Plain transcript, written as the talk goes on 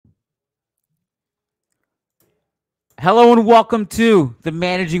Hello and welcome to the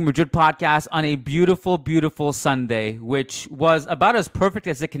Managing Madrid Podcast on a beautiful, beautiful Sunday, which was about as perfect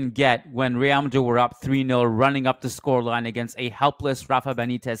as it can get when Real Madrid were up 3-0, running up the scoreline against a helpless Rafa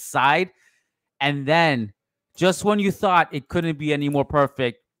Benitez side. And then, just when you thought it couldn't be any more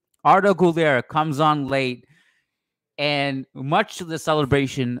perfect, Arda Güler comes on late, and much to the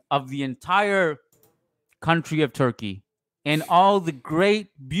celebration of the entire country of Turkey and all the great,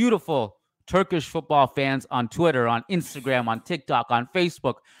 beautiful Turkish football fans on Twitter, on Instagram, on TikTok, on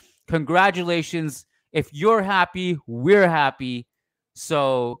Facebook. Congratulations. If you're happy, we're happy.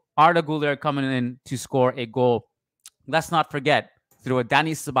 So Arda Güler coming in to score a goal. Let's not forget, through a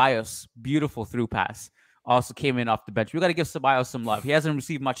DANIE CEBALLOS, beautiful through pass, also came in off the bench. We got to give Ceballos some love. He hasn't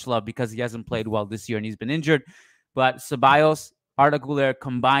received much love because he hasn't played well this year and he's been injured. But Ceballos, Arda Güler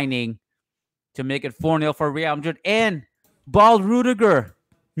combining to make it 4-0 for Real Madrid. And bald Rudiger,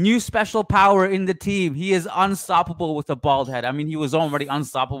 new special power in the team. He is unstoppable with the bald head. I mean, he was already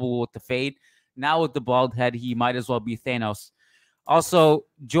unstoppable with the fade. Now with the bald head, he might as well be Thanos. Also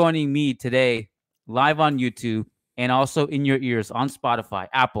joining me today, live on YouTube, and also in your ears on Spotify,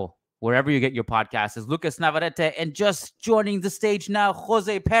 Apple, wherever you get your podcasts, is Lucas Navarrete. And just joining the stage now,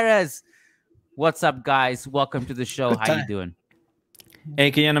 Jose Perez. What's up, guys? Welcome to the show. How you doing?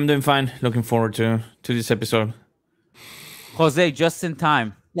 Hey, Kiyan, I'm doing fine. Looking forward to this episode. Jose, just in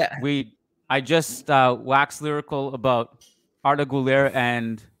time. Yeah. I just waxed lyrical about Arda Güler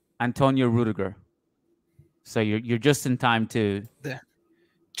and Antonio Rudiger. So you're just in time to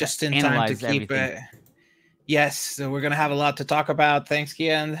just in time to keep it. Yes, so we're gonna have a lot to talk about. Thanks,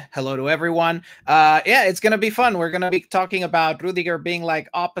 Kiyan. Hello to everyone. Yeah, it's gonna be fun. We're gonna be talking about Rudiger being like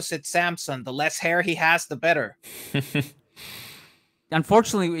opposite Samson. The less hair he has, the better.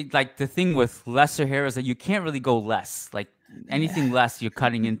 Unfortunately, like the thing with lesser hair is that you can't really go less. Like anything less, you're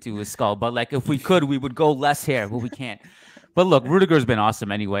cutting into his skull. But like if we could, we would go less hair, but we can't. But look, Rudiger's been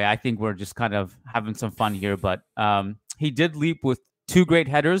awesome anyway. I think we're just kind of having some fun here. But he did leap with two great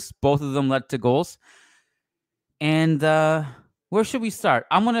headers. Both of them led to goals. And where should we start?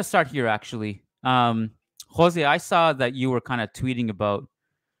 I'm going to start here, actually. Jose, I saw that you were kind of tweeting about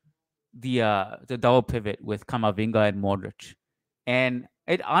the double pivot with Camavinga and Modric. And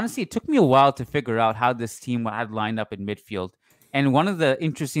it honestly took me a while to figure out how this team had lined up in midfield. And one of the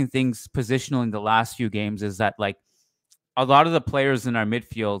interesting things positional in the last few games is that like a lot of the players in our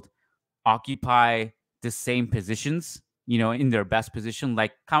midfield occupy the same positions, you know, in their best position.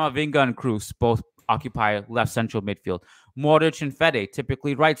 Like Camavinga and Kroos both occupy left central midfield. Modric and Fede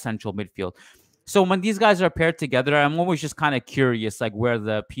typically right central midfield. So when these guys are paired together, I'm always just kind of curious like where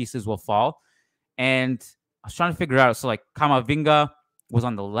the pieces will fall. And I was trying to figure out. So like Camavinga was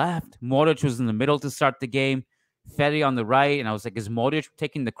on the left, Modric was in the middle to start the game, Fede on the right, and I was like, is Modric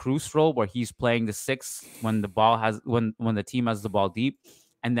taking the Kroos role where he's playing the six when the ball has when the team has the ball deep,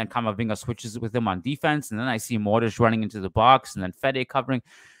 and then Camavinga switches with him on defense, and then I see Modric running into the box, and then Fede covering,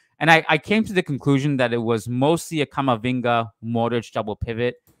 and I came to the conclusion that it was mostly a Camavinga Modric double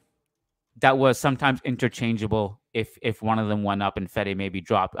pivot that was sometimes interchangeable if one of them went up and Fede maybe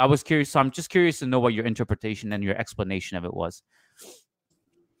dropped. I was curious, so I'm just curious to know what your interpretation and your explanation of it was.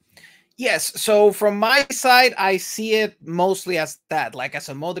 Yes, so from my side, I see it mostly as that, like as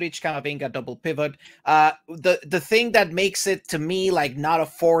a Modric Camavinga double pivot. The thing that makes it to me like not a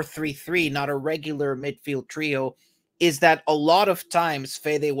 4-3-3, not a regular midfield trio, is that a lot of times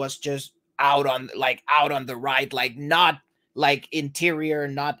Fede was just out on the right, like not like interior,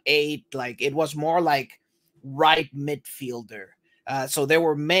 not 8, like it was more like right midfielder. So there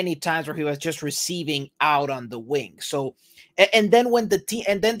were many times where he was just receiving out on the wing. So and then when the team,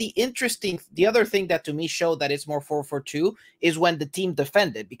 and then the other thing that to me showed that it's more 4-4-2 is when the team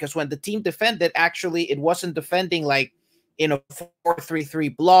defended, because when the team defended, actually it wasn't defending like in a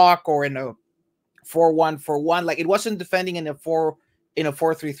 4-3-3 block or in a 4-1-4-1, like it wasn't defending in a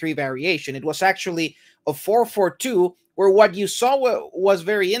 4-3-3 variation. It was actually a 4-4-2 where what you saw was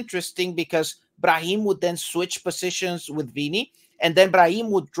very interesting, because Brahim would then switch positions with Vini, and then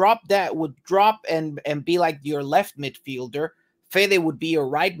Brahim would drop and be like your left midfielder. Fede would be your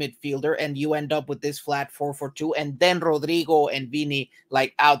right midfielder, and you end up with this flat 4-4-2, and then Rodrygo and Vini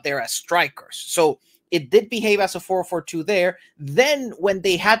like out there as strikers. So it did behave as a 4-4-2 there. Then when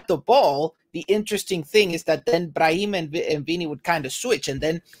they had the ball, the interesting thing is that then Brahim and Vini would kind of switch, and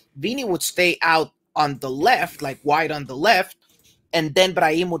then Vini would stay out on the left, like wide on the left, and then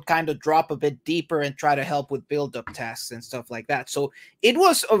Brahim would kind of drop a bit deeper and try to help with build-up tasks and stuff like that. So it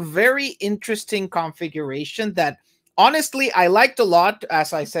was a very interesting configuration that honestly I liked a lot,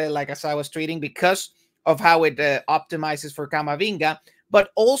 as I said, like as I was tweeting, because of how it optimizes for Camavinga. But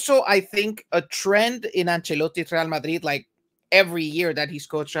also, I think a trend in Ancelotti's Real Madrid, like every year that he's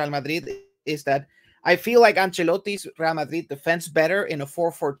coached Real Madrid, is that I feel like Ancelotti's Real Madrid defends better in a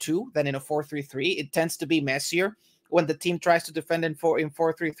 4-4-2 than in a 4-3-3. It tends to be messier when the team tries to defend in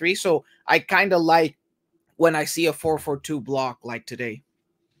 4-3-3. So I kind of like when I see a 4-4-2 block like today.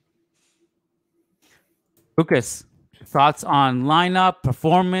 Lucas, thoughts on lineup,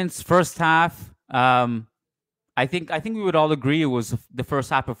 performance, first half? I think we would all agree it was the first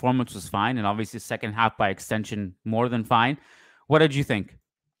half performance was fine, and obviously second half by extension more than fine. What did you think?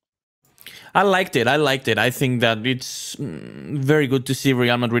 I liked it. I think that it's very good to see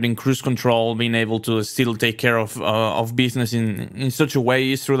Real Madrid in cruise control, being able to still take care of business in such a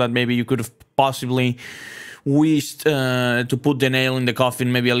way. It's true that maybe you could have possibly wished to put the nail in the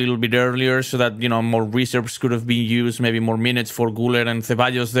coffin maybe a little bit earlier, so that more reserves could have been used, maybe more minutes for Guler and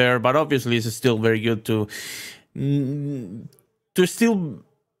Ceballos there. But obviously, it's still very good to still,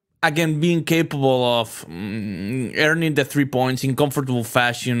 again, being capable of earning the 3 points in comfortable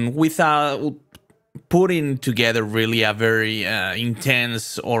fashion without putting together really a very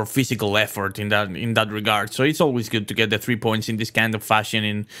intense or physical effort in that regard. So it's always good to get the 3 points in this kind of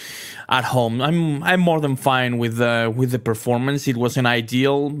fashion at home. I'm more than fine with the performance. It wasn't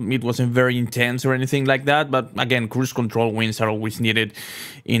ideal. It wasn't very intense or anything like that. But again, cruise control wins are always needed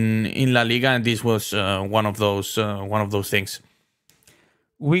in La Liga, and this was one of those things.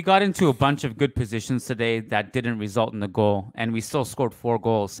 We got into a bunch of good positions today that didn't result in a goal, and we still scored 4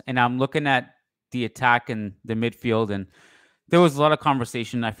 goals. And I'm looking at the attack and the midfield, and there was a lot of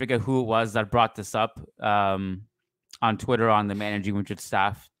conversation. I forget who it was that brought this up on Twitter on the Managing Madrid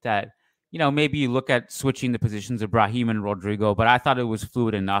staff, that maybe you look at switching the positions of Brahim and Rodrygo, but I thought it was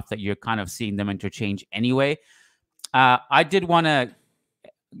fluid enough that you're kind of seeing them interchange anyway. I did want to,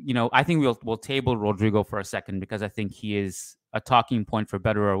 I think we'll table Rodrygo for a second, because I think he is a talking point for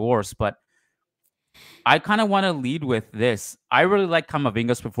better or worse. But I kind of want to lead with this. I really like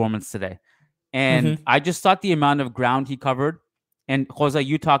Camavinga's performance today. And I just thought the amount of ground he covered, and Jose,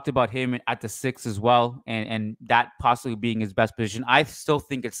 you talked about him at the 6 as well, and that possibly being his best position. I still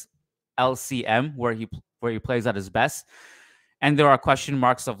think it's LCM where he plays at his best. And there are question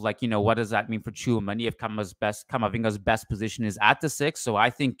marks of what does that mean for Tchouaméni if Camavinga's best position is at the 6? So I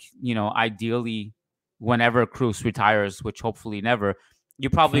think, ideally, whenever Kroos retires, which hopefully never, you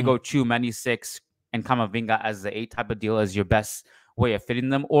probably go Tchouaméni 6 and Camavinga as the 8 type of deal as your best way of fitting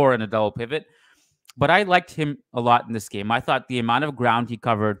them, or in a double pivot. But I liked him a lot in this game. I thought the amount of ground he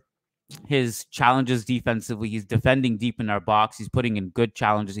covered, his challenges defensively, he's defending deep in our box, he's putting in good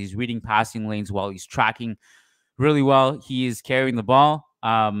challenges, he's reading passing lanes while he's tracking really well, he is carrying the ball.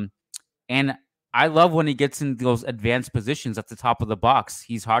 And I love when he gets in those advanced positions at the top of the box.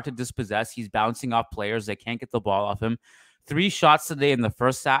 He's hard to dispossess. He's bouncing off players. They can't get the ball off him. 3 shots today in the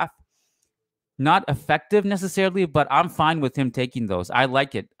first half. Not effective necessarily, but I'm fine with him taking those. I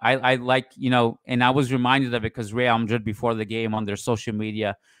like it. I like, and I was reminded of it because Real Madrid, before the game on their social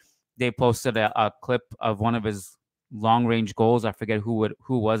media, they posted a clip of one of his long-range goals. I forget who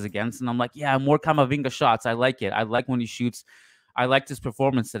was against. And I'm like, yeah, more Camavinga shots. I like it. I like when he shoots. I liked his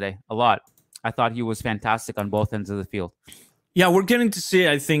performance today a lot. I thought he was fantastic on both ends of the field. Yeah, we're getting to see,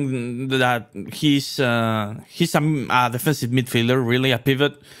 I think, that he's a defensive midfielder, really a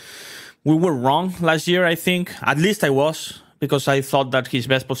pivot. We were wrong last year, I think. At least I was, because I thought that his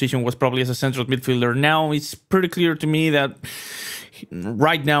best position was probably as a central midfielder. Now it's pretty clear to me that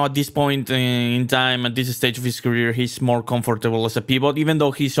right now, at this point in time, at this stage of his career, he's more comfortable as a pivot, even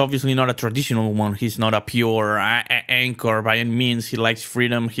though he's obviously not a traditional one. He's not a pure anchor by any means. He likes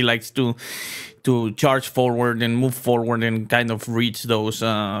freedom. He likes to charge forward and move forward and kind of reach those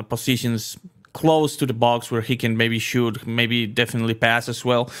positions close to the box where he can maybe shoot, maybe definitely pass as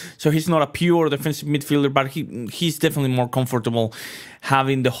well. So he's not a pure defensive midfielder, but he's definitely more comfortable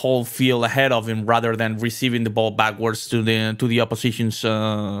having the whole field ahead of him rather than receiving the ball backwards to the opposition's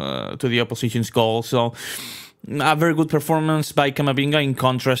goal. So a very good performance by Camavinga, in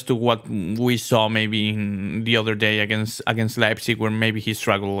contrast to what we saw maybe the other day against Leipzig, where maybe he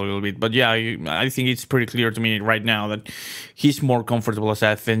struggled a little bit. But yeah, I think it's pretty clear to me right now that he's more comfortable as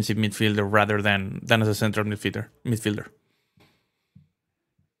a defensive midfielder rather than as a central midfielder.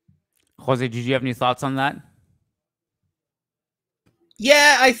 Jose, did you have any thoughts on that?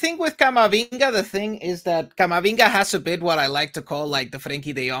 Yeah, I think with Camavinga, the thing is that Camavinga has a bit what I like to call like the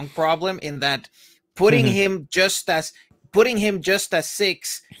Frenkie de Jong problem, in that putting him just as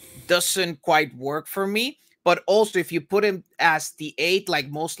 6 doesn't quite work for me. But also, if you put him as the 8, like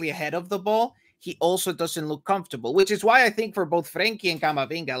mostly ahead of the ball, he also doesn't look comfortable, which is why I think for both Frenkie and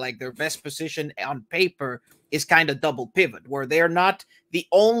Camavinga, like their best position on paper is kind of double pivot, where they're not the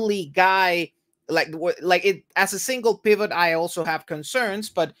only guy. Like it as a single pivot, I also have concerns.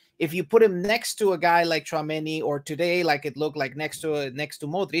 But if you put him next to a guy like Tchouaméni, or today, like it looked like next to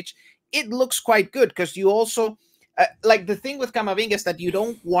Modric, it looks quite good, because you also like the thing with Camavinga is that you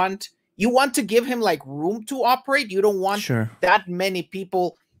want to give him like room to operate. You don't want that many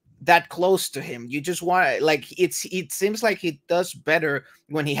people that close to him. You just want, like, it seems like he does better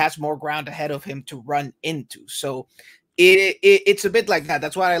when he has more ground ahead of him to run into. So it's a bit like that.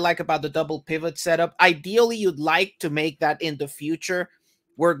 That's what I like about the double pivot setup. Ideally, you'd like to make that in the future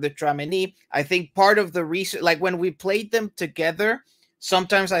work with Tchouaméni. I think part of the reason, like when we played them together,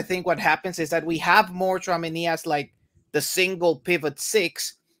 sometimes I think what happens is that we have more Tchouaméni as like the single pivot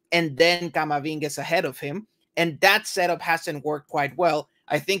 6, and then Camavinga is ahead of him. And that setup hasn't worked quite well.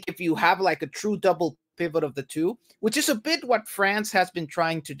 I think if you have like a true double pivot of the two, which is a bit what France has been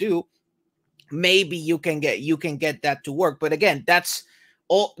trying to do, maybe you can get that to work. But again, that's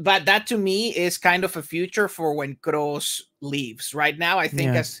all. But that to me is kind of a future for when Kroos leaves. Right now, I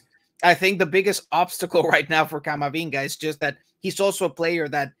think I think the biggest obstacle right now for Camavinga is just that he's also a player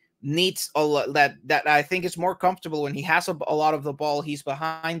that needs a lot, that I think is more comfortable when he has a lot of the ball. He's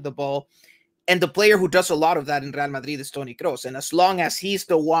behind the ball. And the player who does a lot of that in Real Madrid is Toni Kroos. And as long as he's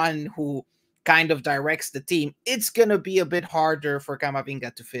the one who kind of directs the team, it's going to be a bit harder for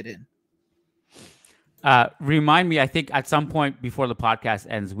Camavinga to fit in. Remind me, I think at some point before the podcast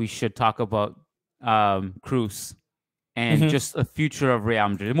ends, we should talk about Kroos and just a future of Real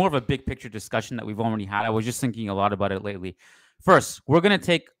Madrid. More of a big picture discussion that we've already had. I was just thinking a lot about it lately. First, we're going to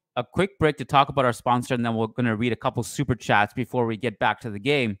take a quick break to talk about our sponsor, and then we're going to read a couple super chats before we get back to the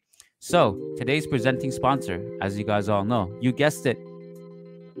game. So, today's presenting sponsor, as you guys all know, you guessed it,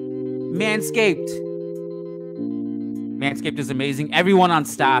 Manscaped. Manscaped is amazing. Everyone on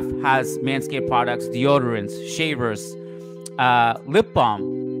staff has Manscaped products, deodorants, shavers, lip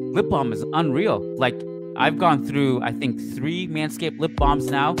balm. Lip balm is unreal. Like, I've gone through, I think, 3 Manscaped lip balms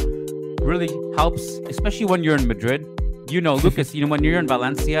now. Really helps, especially when you're in Madrid. You know, Lucas, when you're in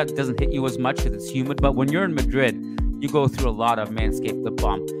Valencia, it doesn't hit you as much because it's humid. But when you're in Madrid, you go through a lot of Manscaped lip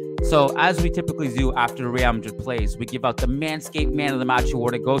balm. So, as we typically do after Real Madrid plays, we give out the Manscaped Man of the Match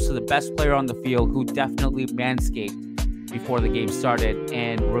award. It goes to the best player on the field who definitely manscaped before the game started.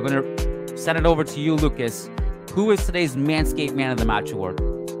 And we're going to send it over to you, Lucas. Who is today's Manscaped Man of the Match award?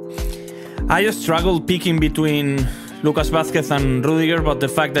 I just struggled picking between Lucas Vazquez and Rudiger, but the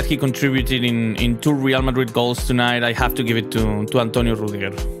fact that he contributed in 2 Real Madrid goals tonight, I have to give it to Antonio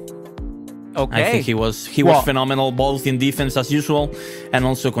Rudiger. Okay. I think he was phenomenal, both in defense as usual, and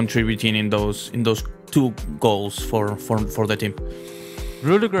also contributing in those 2 goals for the team.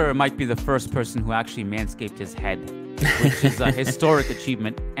 Rudiger might be the first person who actually manscaped his head, which is a historic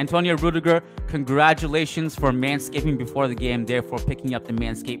achievement. Antonio Rudiger, congratulations for manscaping before the game, therefore picking up the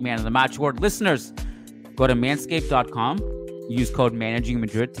Manscaped Man of the Match award. Listeners, go to manscaped.com, use code Managing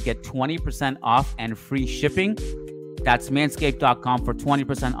Madrid to get 20% off and free shipping. That's manscaped.com for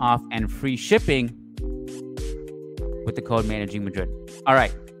 20% off and free shipping with the code Managing Madrid. All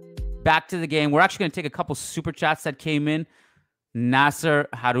right, back to the game. We're actually going to take a couple super chats that came in. Nasser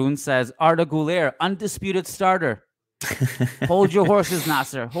Harun says, Arda Guler, undisputed starter. Hold your horses,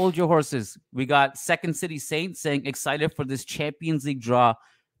 Nasser. Hold your horses. We got Second City Saints saying, excited for this Champions League draw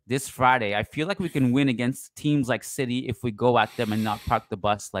this Friday. I feel like we can win against teams like City if we go at them and not park the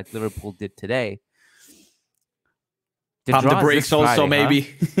bus like Liverpool did today. Pump the brakes also,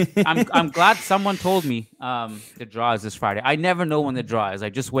 maybe. I'm glad someone told me the draw is this Friday. I never know when the draw is. I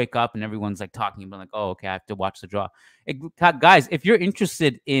just wake up and everyone's like talking about like, oh, okay, I have to watch the draw. Guys, if you're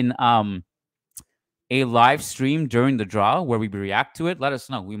interested in a live stream during the draw where we react to it, let us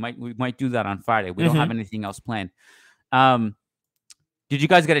know. We might do that on Friday. We don't have anything else planned. Did you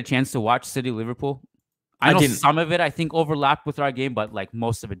guys get a chance to watch City Liverpool? I know didn't. Some of it I think overlapped with our game, but like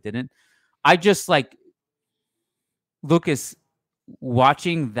most of it didn't. I just like Lucas,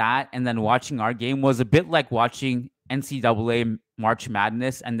 watching that and then watching our game was a bit like watching NCAA March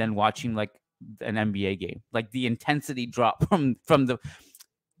Madness and then watching like an NBA game. Like the intensity drop from the,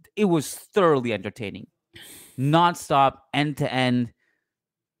 it was thoroughly entertaining, nonstop, end to end.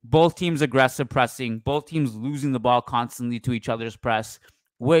 Both teams aggressive pressing, both teams losing the ball constantly to each other's press,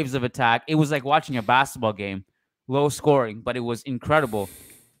 waves of attack. It was like watching a basketball game, low scoring, but it was incredible.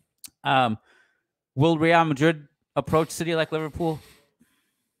 Will Real Madrid approach City like Liverpool?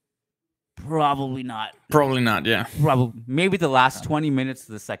 Probably not. Probably not. Yeah. Probably maybe the last 20 minutes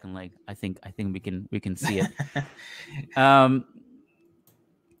of the second leg. I think we can see it.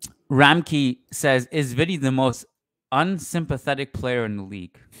 Ramkey says, "Is Vidi the most unsympathetic player in the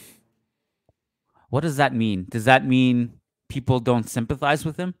league?" What does that mean? Does that mean people don't sympathize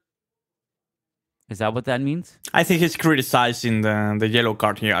with him? Is that what that means? I think he's criticizing the yellow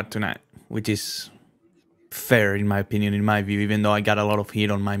card here tonight, which is fair in my opinion, in my view, even though I got a lot of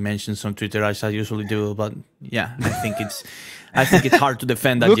heat on my mentions on Twitter as I usually do. But yeah, I think it's hard to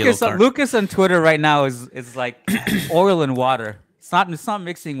defend that yellow card. Lucas on Twitter right now is like oil and water. It's not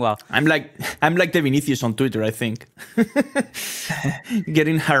mixing well. I'm like the Vinicius on Twitter, I think.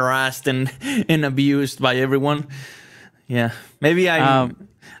 Getting harassed and abused by everyone. Yeah. Maybe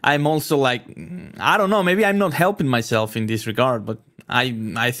I'm also like, I don't know, maybe I'm not helping myself in this regard, but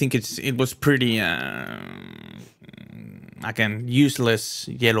I think it was pretty again, useless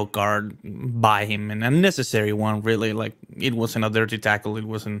yellow card by him, an unnecessary one, really. Like, it wasn't a dirty tackle. It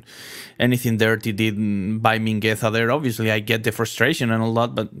wasn't anything dirty did by Mingueza there. Obviously, I get the frustration and a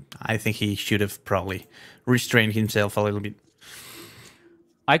lot, but I think he should have probably restrained himself a little bit.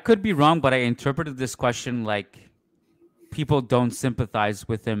 I could be wrong, but I interpreted this question like people don't sympathize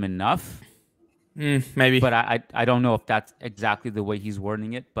with him enough. Maybe. But I don't know if that's exactly the way he's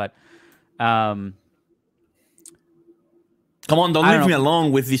wording it, but... Come on, don't leave me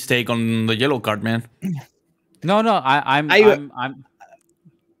alone with this take on the yellow card, man. No, I'm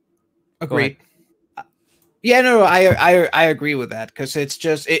agreed. Yeah, no, I agree with that, because it's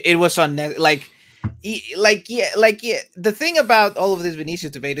just it was on the thing about all of this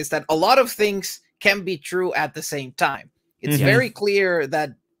Vinicius debate is that a lot of things can be true at the same time. It's very clear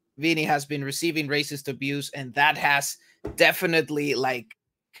that Vini has been receiving racist abuse, and that has definitely like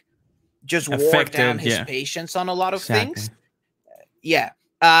just wore down his patience on a lot of things. Yeah.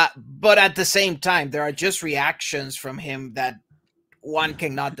 But at the same time, there are just reactions from him that one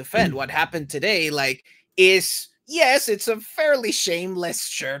cannot defend. What happened today, like, is, yes, it's a fairly shameless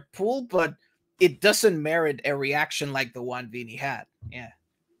shirt pull, but it doesn't merit a reaction like the one Vini had. Yeah.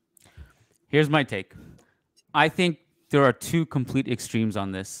 Here's my take. I think there are two complete extremes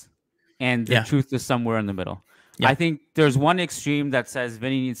on this, and the truth is somewhere in the middle. Yeah. I think there's one extreme that says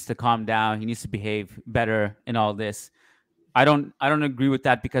Vini needs to calm down. He needs to behave better in all this. I don't agree with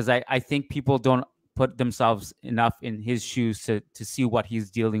that, because I think people don't put themselves enough in his shoes to see what he's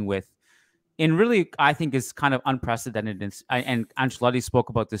dealing with. And really, I think is kind of unprecedented. And Ancelotti spoke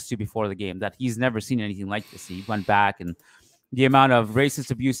about this too before the game, that he's never seen anything like this. He went back, and the amount of racist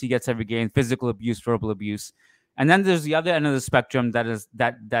abuse he gets every game, physical abuse, verbal abuse. And then there's the other end of the spectrum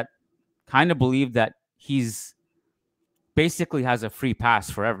that kind of believe that he's basically has a free pass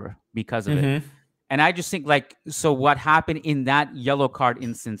forever because of it. And I just think, like, so what happened in that yellow card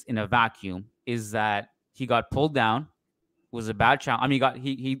instance in a vacuum is that he got pulled down, was a bad challenge. I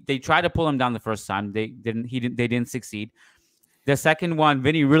mean, they tried to pull him down the first time. They didn't succeed. The second one,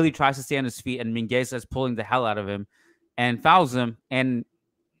 Vinny really tries to stay on his feet, and Mingueza is pulling the hell out of him and fouls him, and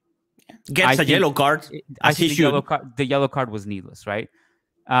gets a yellow card. The yellow card was needless, right?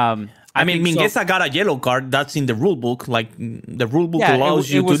 I mean, Mingueza got a yellow card. That's in the rule book. Like, the rule book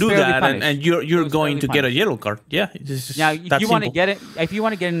allows you to do that, and you're going to get a yellow card. Yeah. Now, if you want to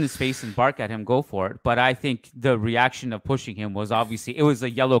get in his face and bark at him, go for it. But I think the reaction of pushing him was obviously it was a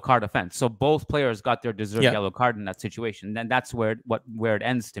yellow card offense. So both players got their deserved yellow card in that situation. And that's where it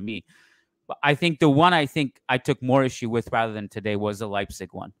ends to me. But I think the one I took more issue with rather than today was the Leipzig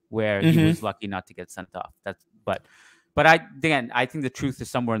one, where he was lucky not to get sent off. But I think the truth is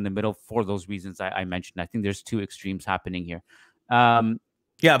somewhere in the middle for those reasons I mentioned. I think there's two extremes happening here. But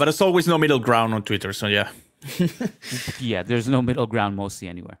there's always no middle ground on Twitter, so yeah. Yeah, there's no middle ground mostly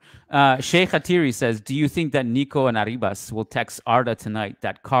anywhere. Sheikh Hatiri says, do you think that Nico and Arribas will text Arda tonight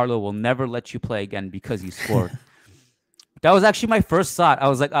that Carlo will never let you play again because he scored? That was actually my first thought. I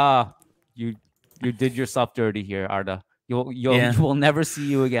was like, you did yourself dirty here, Arda. We'll never see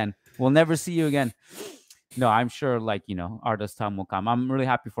you again. We'll never see you again. No, I'm sure, like, Arda's time will come. I'm really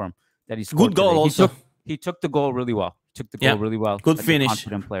happy for him that he scored. Good goal also. He took the goal really well. Really well. Good finish.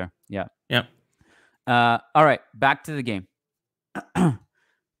 Confident player. Yeah. Yeah. All right, back to the game.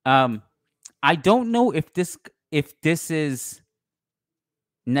 I don't know if this is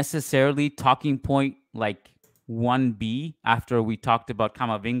necessarily talking point like 1B after we talked about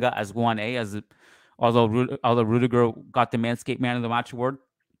Camavinga as 1A, although Rudiger got the Manscaped Man of the Match award.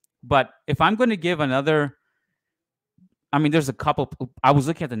 But if I'm going to give another, I mean, there's a couple. I was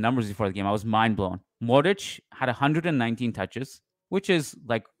looking at the numbers before the game. I was mind blown. Modric had 119 touches, which is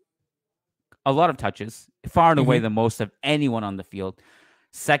like a lot of touches, far and away the most of anyone on the field.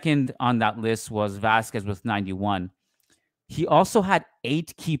 Second on that list was Vazquez with 91. He also had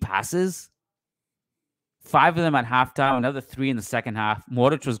 8 key passes, 5 of them at halftime, another 3 in the second half.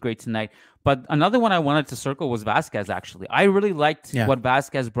 Modric was great tonight. But another one I wanted to circle was Vazquez, actually. I really liked what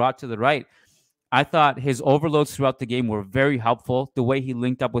Vazquez brought to the right. I thought his overloads throughout the game were very helpful. The way he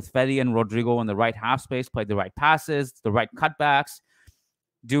linked up with Fede and Rodrygo in the right half space, played the right passes, the right cutbacks,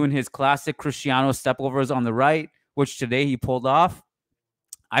 doing his classic Cristiano stepovers on the right, which today he pulled off.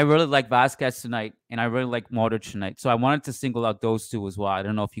 I really like Vazquez tonight, and I really like Modric tonight. So I wanted to single out those two as well. I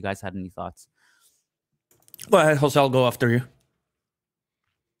don't know if you guys had any thoughts. Go ahead, Jose. I'll go after you.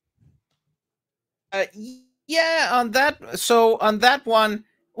 Yeah, on that. So on that one,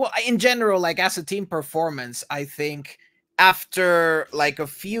 well, in general, like as a team performance, I think after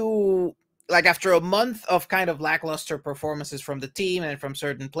after a month of kind of lackluster performances from the team and from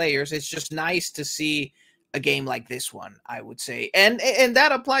certain players, it's just nice to see a game like this one, I would say. And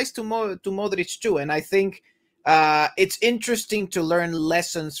that applies to Modric too. And I think it's interesting to learn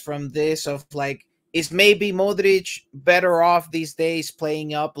lessons from this of like, is maybe Modric better off these days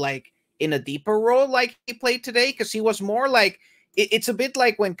playing up like in a deeper role like he played today? Because he was more like, it's a bit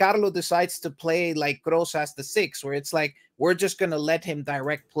like when Carlo decides to play like Kroos as the 6, where it's like, we're just going to let him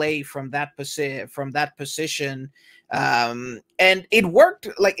direct play from that position. And it worked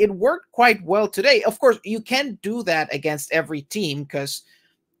quite well today. Of course, you can't do that against every team because,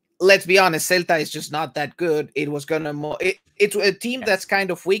 let's be honest, Celta is just not that good. It was going to it's a team that's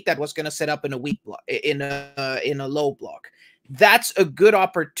kind of weak that was going to set up in a weak block, in a low block. That's a good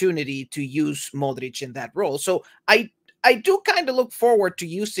opportunity to use Modric in that role. So I do kind of look forward to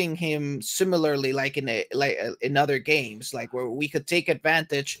using him similarly, like in other games, like where we could take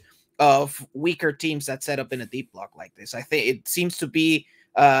advantage of weaker teams that set up in a deep block like this. I think it seems to be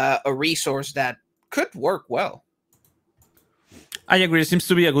a resource that could work well. I agree. It seems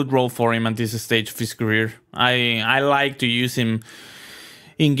to be a good role for him at this stage of his career. I like to use him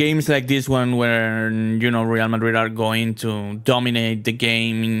in games like this one where, Real Madrid are going to dominate the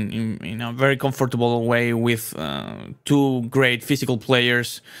game in a very comfortable way with two great physical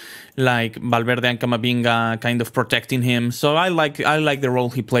players like Valverde and Camavinga kind of protecting him. So I like the role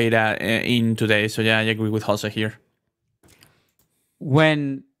he played in today. So yeah, I agree with Jose here.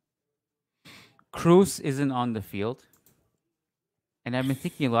 When Kroos isn't on the field, and I've been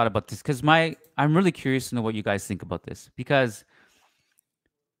thinking a lot about this because I'm really curious to know what you guys think about this, because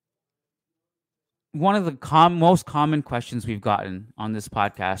one of the most common questions we've gotten on this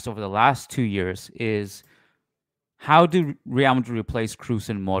podcast over the last 2 years is, how do Real Madrid replace Kroos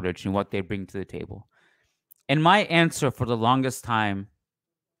and Modric and what they bring to the table? And my answer for the longest time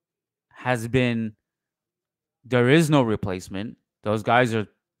has been, there is no replacement. Those guys are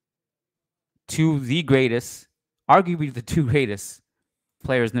the greatest, arguably the two greatest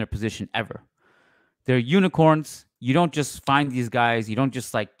players in their position ever. They're unicorns. You don't just find these guys. You don't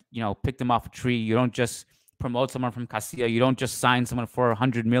just pick them off a tree. You don't just promote someone from Castilla. You don't just sign someone for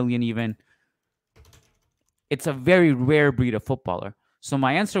 100 million even. It's a very rare breed of footballer. So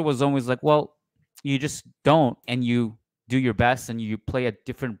my answer was always like, well, you just don't, and you do your best and you play a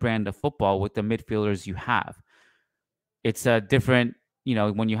different brand of football with the midfielders you have. It's a different,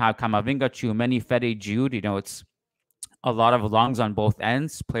 when you have Camavinga, Tchouaméni, Fede, Jude, it's a lot of longs on both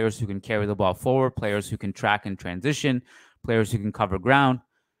ends, players who can carry the ball forward, players who can track and transition, players who can cover ground.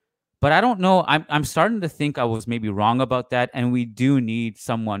 But I don't know. I'm starting to think I was maybe wrong about that, and we do need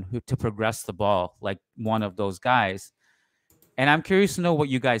someone to progress the ball, like one of those guys. And I'm curious to know what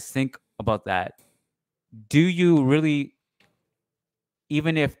you guys think about that. Do you really,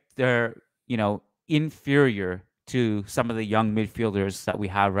 even if they're, inferior to some of the young midfielders that we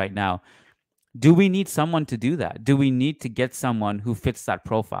have right now, do we need someone to do that? Do we need to get someone who fits that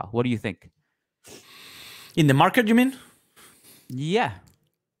profile? What do you think? In the market, you mean? Yeah.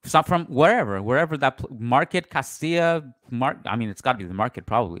 So from wherever that market, Castilla, I mean, it's got to be the market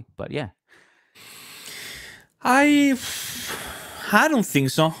probably, but yeah. I don't think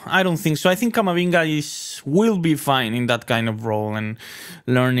so. I think Camavinga will be fine in that kind of role and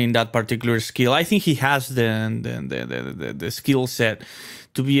learning that particular skill. I think he has the skill set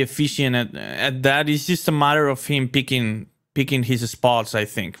to be efficient at that. It's just a matter of him picking his spots, I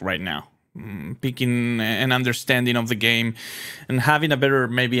think, right now. Picking an understanding of the game and having a better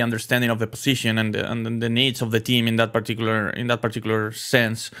maybe understanding of the position and the needs of the team in that particular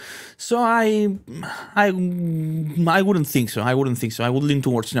sense. So I wouldn't think so. I would lean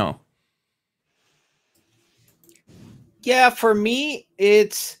towards no. Yeah, for me,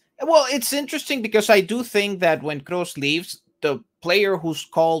 it's interesting because I do think that when Kroos leaves, the player who's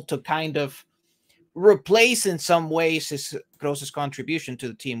called to kind of replace in some ways his Kroos' contribution to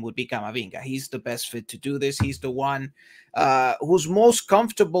the team would be Camavinga. He's the best fit to do this. He's the one who's most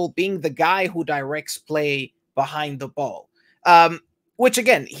comfortable being the guy who directs play behind the ball. Which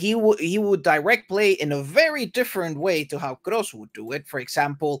again, he would direct play in a very different way to how Kroos would do it. For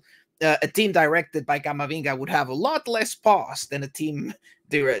example, a team directed by Camavinga would have a lot less pause than a team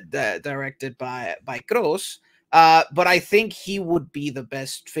directed by Kroos. But I think he would be the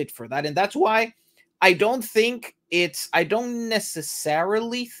best fit for that, and that's why I don't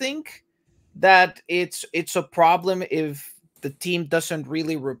necessarily think that it's a problem if the team doesn't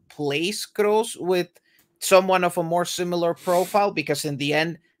really replace Kroos with someone of a more similar profile, because in the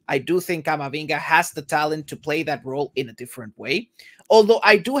end, I do think Camavinga has the talent to play that role in a different way. Although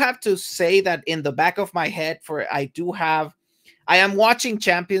I do have to say that in the back of my head, I am watching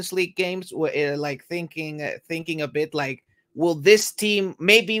Champions League games, like thinking a bit like, will this team,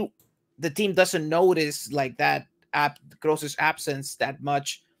 maybe the team doesn't notice like that Kroos' absence that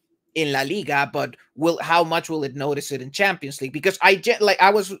much in La Liga, but how much will it notice it in Champions League? Because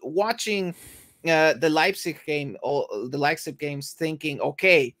I was watching the Leipzig games thinking,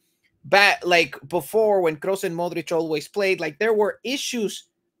 okay, like before, when Kroos and Modric always played, like there were issues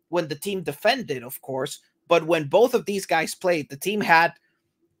when the team defended, of course, but when both of these guys played, the team had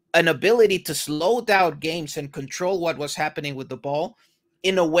an ability to slow down games and control what was happening with the ball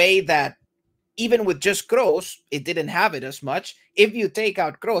in a way that even with just Kroos, it didn't have it as much. If you take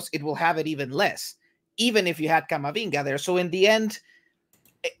out Kroos, it will have it even less, even if you had Camavinga there. So in the end,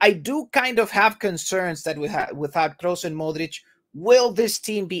 I do kind of have concerns that without Kroos and Modric, will this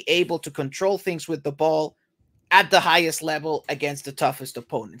team be able to control things with the ball at the highest level against the toughest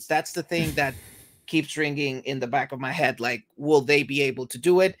opponents? That's the thing that keeps ringing in the back of my head. Like, will they be able to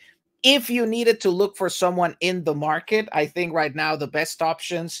do it? If you needed to look for someone in the market, I think right now the best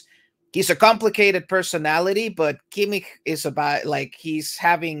options, he's a complicated personality, but Kimmich is about, like, he's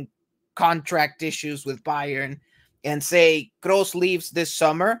having contract issues with Bayern, and say Kroos leaves this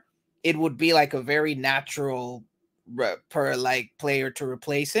summer, it would be like a very natural player to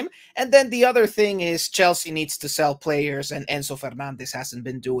replace him. And then the other thing is Chelsea needs to sell players, and Enzo Fernandez hasn't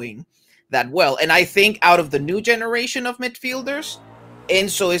been doing that well. And I think out of the new generation of midfielders,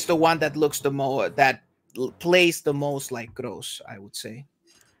 Enzo is the one that looks that plays the most like Kroos, I would say.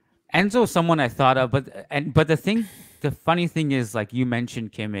 Enzo is someone I thought of, but the funny thing is, like you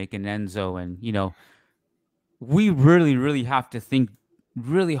mentioned Kimmich and Enzo, and we really, really have to think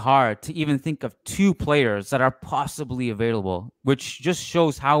really hard to even think of two players that are possibly available, which just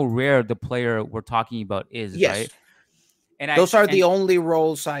shows how rare the player we're talking about is, right? And those are the only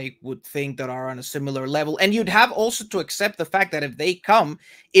roles I would think that are on a similar level. And you'd have also to accept the fact that if they come,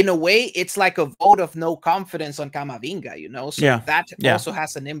 in a way, it's like a vote of no confidence on Camavinga, So that also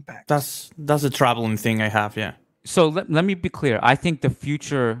has an impact. That's a troubling thing I have, So let me be clear. I think the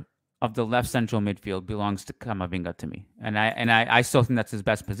future of the left central midfield belongs to Camavinga to me. And I still think that's his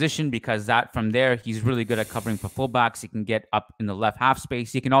best position, because from there, he's really good at covering for fullbacks. He can get up in the left half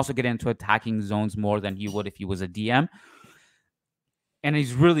space. He can also get into attacking zones more than he would if he was a DM. And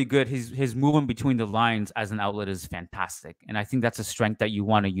he's really good. His movement between the lines as an outlet is fantastic. And I think that's a strength that you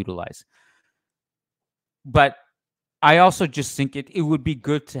want to utilize. But I also just think it would be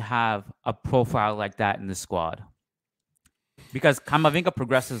good to have a profile like that in the squad, because Camavinga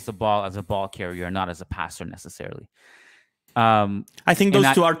progresses the ball as a ball carrier, not as a passer necessarily. I think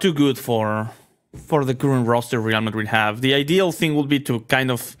those two are too good for the current roster Real Madrid have. The ideal thing would be to kind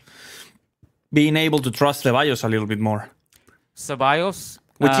of being able to trust Ceballos a little bit more. Ceballos,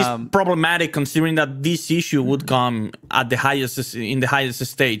 which is problematic considering that this issue would come at the highest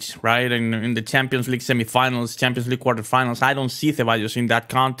stage, right? In the Champions League semifinals, Champions League quarterfinals. I don't see Ceballos in that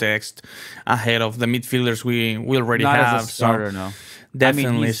context ahead of the midfielders we already not have. As a starter, no.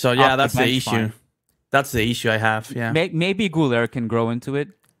 Definitely. That's the issue. Fine. That's the issue I have. Yeah. Maybe Guler can grow into it.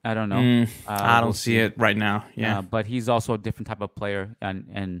 I don't know. I don't see it right now. Yeah. But he's also a different type of player,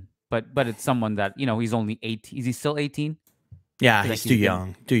 but it's someone that he's only 18. Is he still 18? Yeah, he's too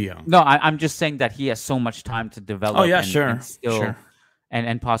young. Too young. No, I'm just saying that he has so much time to develop. Oh yeah, sure.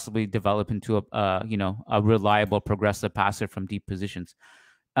 And possibly develop into a reliable progressive passer from deep positions.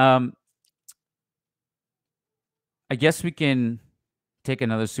 I guess we can take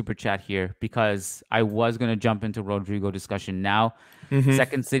another super chat here, because I was going to jump into Rodrygo discussion now.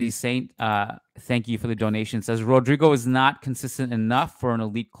 Second City Saint, thank you for the donation. Says Rodrygo is not consistent enough for an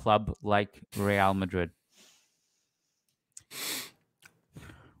elite club like Real Madrid.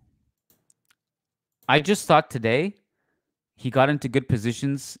 I just thought today he got into good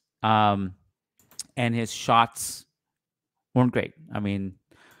positions, and his shots weren't great. I mean,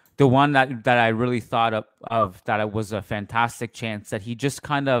 the one that I really thought of that it was a fantastic chance that he just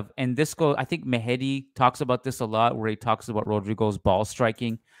kind of, and this goes, I think Mehdi talks about this a lot, where he talks about Rodrygo's ball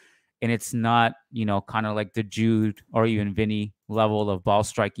striking, and it's not, kind of like the Jude or even Vinny level of ball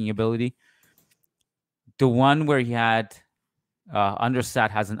striking ability. The one where he had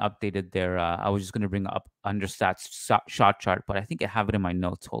Understat hasn't updated their. I was just going to bring up Understat's shot chart, but I think I have it in my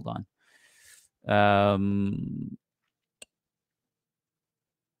notes. Hold on.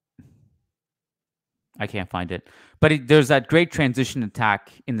 I can't find it. But there's that great transition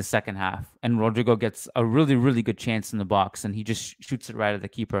attack in the second half, and Rodrygo gets a really, really good chance in the box, and he just shoots it right at the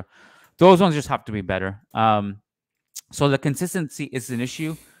keeper. Those ones just have to be better. So the consistency is an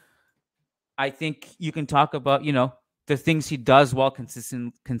issue. I think you can talk about, the things he does well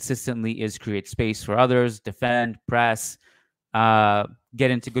consistently is create space for others, defend, press,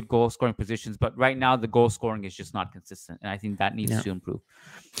 get into good goal scoring positions. But right now, the goal scoring is just not consistent, and I think that needs to improve.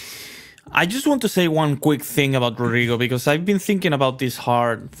 I just want to say one quick thing about Rodrygo, because I've been thinking about this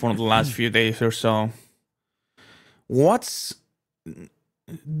hard for the last few days or so. Does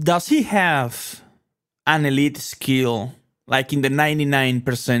he have an elite skill, like in the 99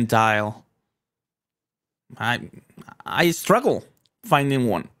 percentile? I struggle finding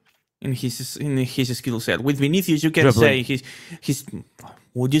one in his skill set. With Vinicius, you can say he's.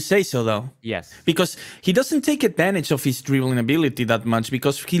 Would you say so, though? Yes. Because he doesn't take advantage of his dribbling ability that much,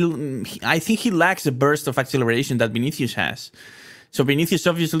 because I think he lacks the burst of acceleration that Vinicius has. So Vinicius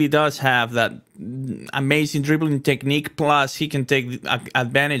obviously does have that amazing dribbling technique, plus he can take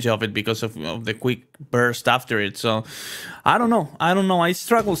advantage of it because of the quick burst after it. So I don't know. I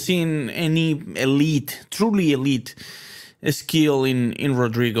struggle seeing any truly elite skill in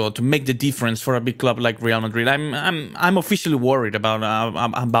Rodrygo to make the difference for a big club like Real Madrid. I'm officially worried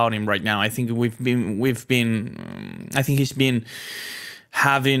about him right now. I think I think he's been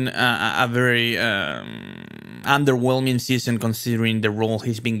having a very underwhelming season considering the role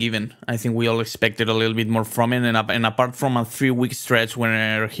he's been given. I think we all expected a little bit more from him, and apart from a 3-week stretch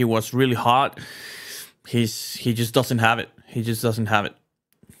where he was really hot, he just doesn't have it.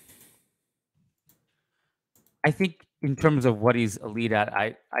 I think in terms of what he's elite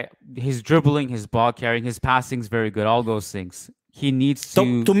at, his dribbling, his ball carrying, his passing is very good. All those things he needs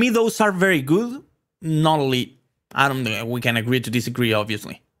to. To me, those are very good, not elite. I don't think we can agree to disagree.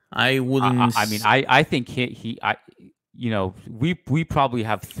 Obviously, I wouldn't. I think we probably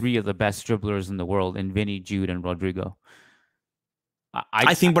have 3 of the best dribblers in the world in Vinny, Jude, and Rodrygo.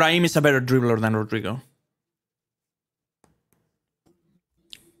 I think Brahim is a better dribbler than Rodrygo,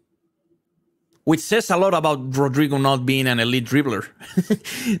 which says a lot about Rodrygo not being an elite dribbler.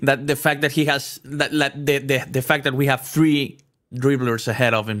 That the fact that he has the fact that we have 3 dribblers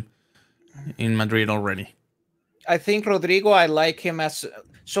ahead of him in Madrid already. I think Rodrygo, I like him as a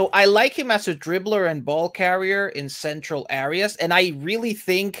dribbler and ball carrier in central areas, and I really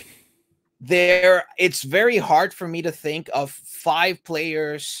think it's very hard for me to think of 5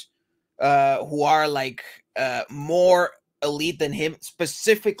 players who are like more elite than him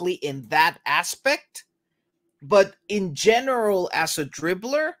specifically in that aspect. But in general, as a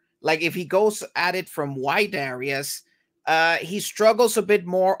dribbler, like if he goes at it from wide areas, he struggles a bit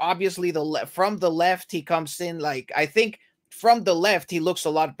more. Obviously, from the left, he comes in. Like, I think from the left, he looks a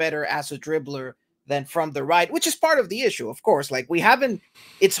lot better as a dribbler than from the right, which is part of the issue, of course. Like,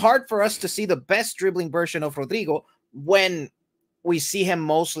 it's hard for us to see the best dribbling version of Rodrygo when we see him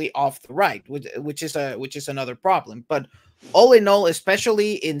mostly off the right, which is another problem. But all in all,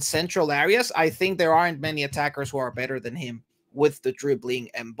 especially in central areas, I think there aren't many attackers who are better than him with the dribbling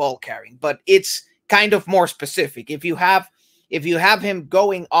and ball carrying. But it's kind of more specific. If you have him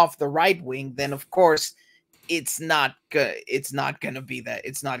going off the right wing, then of course it's not good. It's not going to be that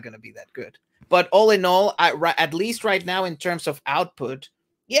good. But all in all, at least right now in terms of output,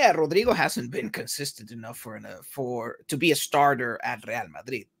 yeah, Rodrygo hasn't been consistent enough to be a starter at Real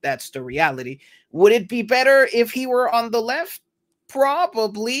Madrid. That's the reality. Would it be better if he were on the left?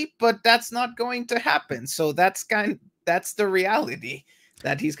 Probably, but that's not going to happen. So that's the reality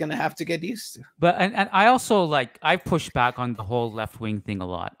that he's going to have to get used to. But and I also I push back on the whole left wing thing a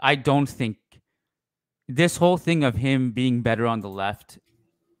lot. I don't think this whole thing of him being better on the left,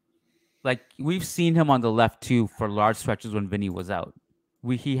 like we've seen him on the left too for large stretches when Vinny was out.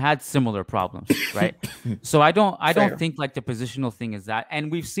 He had similar problems, right? So I don't think like the positional thing is that.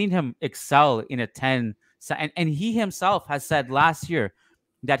 And we've seen him excel in a 10. And he himself has said last year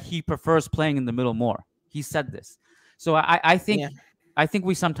that he prefers playing in the middle more. He said this. So I think I think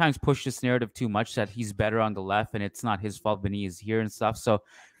we sometimes push this narrative too much that he's better on the left and it's not his fault Vinny is here and stuff. So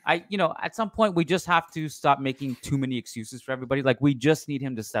at some point we just have to stop making too many excuses for everybody. Like we just need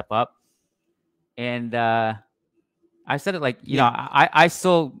him to step up. And I said it I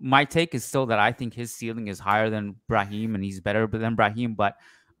still, my take is still that I think his ceiling is higher than Brahim and he's better than Brahim, but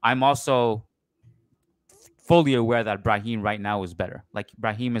I'm also fully aware that Brahim right now is better. Like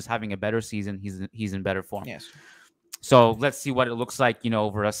Brahim is having a better season. He's in better form. Yes. So let's see what it looks like,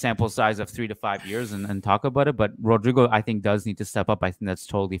 over a sample size of 3 to 5 years and talk about it. But Rodrygo, I think, does need to step up. I think that's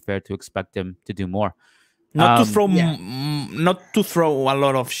totally fair to expect him to do more. Not to throw a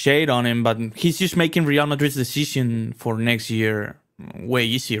lot of shade on him, but he's just making Real Madrid's decision for next year way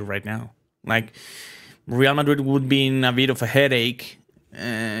easier right now. Like, Real Madrid would be in a bit of a headache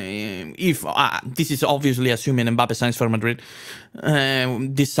if this is obviously assuming Mbappe signs for Madrid,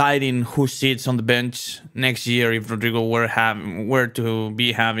 deciding who sits on the bench next year if Rodrygo were to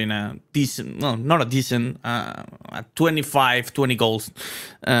be having a decent, no, not a decent, a 20 goals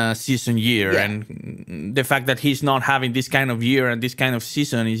season year, and the fact that he's not having this kind of year and this kind of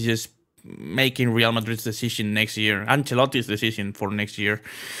season is just making Real Madrid's decision next year, Ancelotti's decision for next year,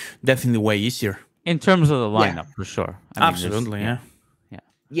 definitely way easier in terms of the lineup, for sure. Absolutely,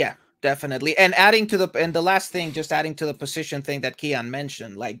 Yeah, definitely. And the last thing, just adding to the position thing that Kiyan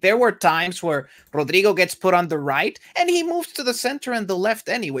mentioned, like there were times where Rodrygo gets put on the right and he moves to the center and the left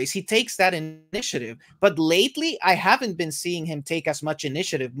anyways. He takes that initiative. But lately, I haven't been seeing him take as much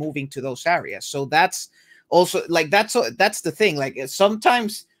initiative moving to those areas. So that's also like, that's the thing. Like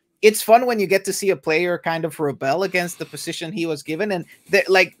sometimes it's fun when you get to see a player kind of rebel against the position he was given. And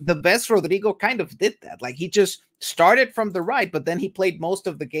the best Rodrygo kind of did that. Like he just started from the right, but then he played most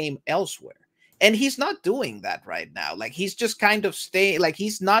of the game elsewhere. And he's not doing that right now. Like he's just kind of like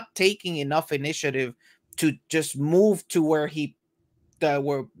he's not taking enough initiative to just move to where he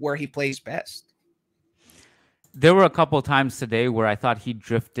plays best. There were a couple of times today where I thought he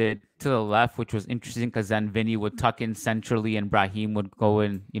drifted to the left, which was interesting because then Vinny would tuck in centrally and Brahim would go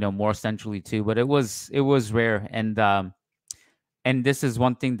in, more centrally too. But it was rare. And this is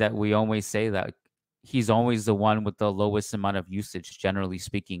one thing that we always say, that he's always the one with the lowest amount of usage, generally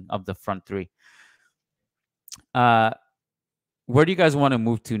speaking, of the front three. Where do you guys want to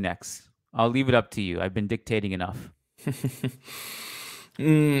move to next? I'll leave it up to you. I've been dictating enough.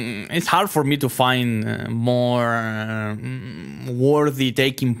 It's hard for me to find more worthy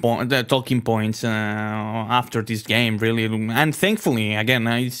talking points after this game, really. And thankfully, again,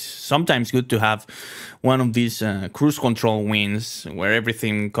 it's sometimes good to have one of these cruise control wins where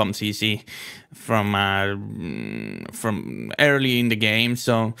everything comes easy from early in the game.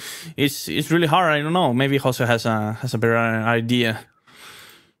 So it's really hard. I don't know. Maybe Jose has a better idea.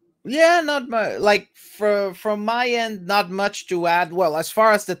 Yeah, not much. Like from my end, not much to add. Well, as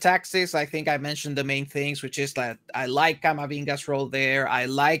far as the tactics, I think I mentioned the main things, which is that I like Camavinga's role there. I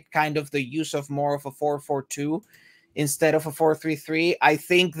like kind of the use of more of a 4-4-2 instead of a 4-3-3. I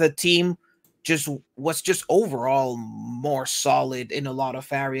think the team was just overall more solid in a lot of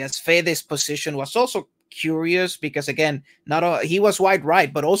areas. Fede's position was also curious because, again, he was wide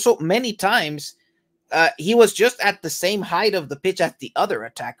right, but also many times he was just at the same height of the pitch as the other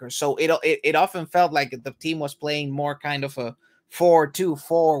attacker. So it often felt like the team was playing more kind of a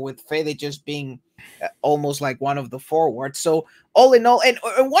 4-2-4 with Fede just being almost like one of the forwards. So all in all, and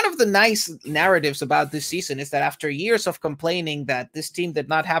one of the nice narratives about this season is that after years of complaining that this team did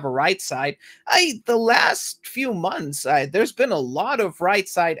not have a right side, the last few months, there's been a lot of right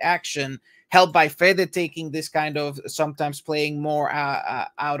side action held by Fede taking this kind of sometimes playing more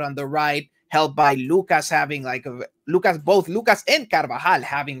out on the right, held by Lucas having both Lucas and Carvajal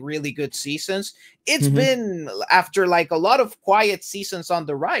having really good seasons. It's been, after like a lot of quiet seasons on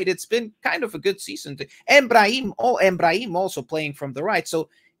the right, it's been kind of a good season. And Brahim also playing from the right. So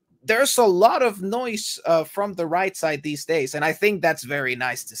there's a lot of noise from the right side these days. And I think that's very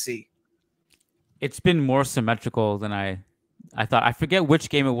nice to see. It's been more symmetrical than I thought. I forget which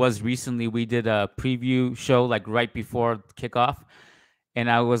game it was recently. We did a preview show like right before kickoff. And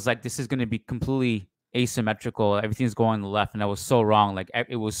I was like, this is going to be completely asymmetrical. Everything's going on the left. And I was so wrong. Like,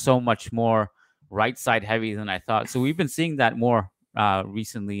 it was so much more right side heavy than I thought. So we've been seeing that more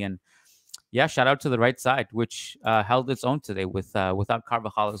recently. And yeah, shout out to the right side, which held its own today without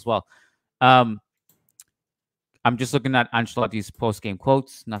Carvajal as well. I'm just looking at Ancelotti's post-game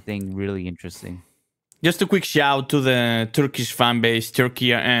quotes. Nothing really interesting. Just a quick shout to the Turkish fan base,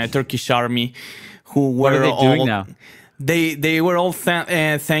 Turkish army, who were what are they doing now? They were all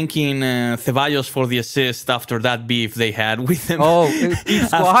thanking Ceballos for the assist after that beef they had with him. Oh, beef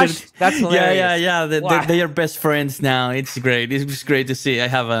squash? That's hilarious. Yeah. They are best friends now. It's great. It's great to see. I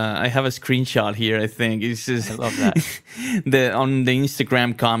have a screenshot here. I think it's just, I love that. On the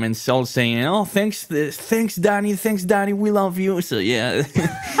Instagram comments, all saying, "Oh, thanks, Danny. We love you." So yeah,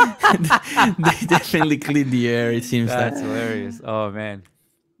 they definitely cleaned the air. It seems that's hilarious. Oh man,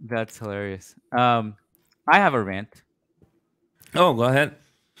 that's hilarious. I have a rant. Oh, go ahead.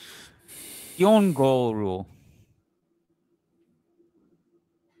 The own goal rule.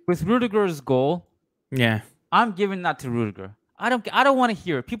 With Rudiger's goal, yeah, I'm giving that to Rudiger. I don't want to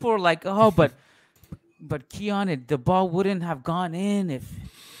hear it. People are like, oh, but Kiyan, the ball wouldn't have gone in if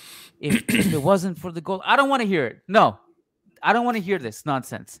it wasn't for the goal. I don't want to hear it. No, I don't want to hear this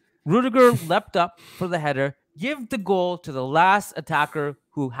nonsense. Rudiger leapt up for the header. Give the goal to the last attacker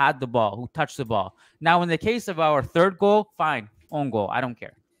who had the ball, who touched the ball. Now, in the case of our third goal, fine, own goal. I don't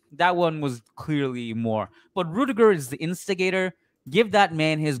care. That one was clearly more. But Rudiger is the instigator. Give that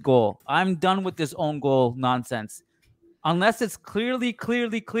man his goal. I'm done with this own goal nonsense. Unless it's clearly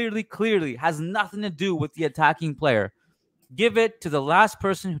has nothing to do with the attacking player. Give it to the last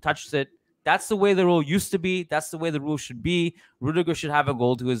person who touches it. That's the way the rule used to be. That's the way the rule should be. Rudiger should have a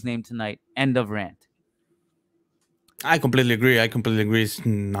goal to his name tonight. End of rant. I completely agree. It's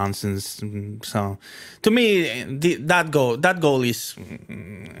nonsense. So, to me, that goal is.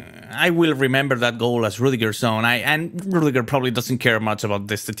 I will remember that goal as Rudiger's own. And Rudiger probably doesn't care much about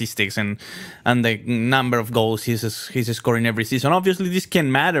the statistics and the number of goals he's scoring every season. Obviously, this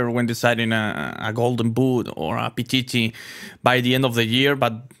can matter when deciding a golden boot or a Pichichi by the end of the year.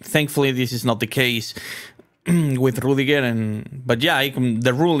 But thankfully, this is not the case with Rudiger. But yeah,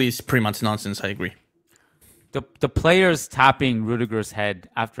 the rule is pretty much nonsense. I agree. The players tapping Rudiger's head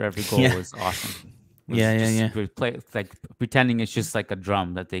after every goal is awesome. Play, like pretending it's just like a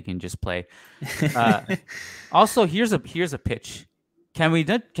drum that they can just play. Also, here's a pitch. Can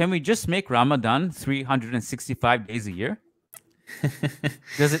we just make Ramadan 365 days a year?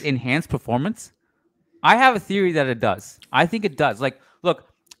 Does it enhance performance? I have a theory that it does. I think it does. Like,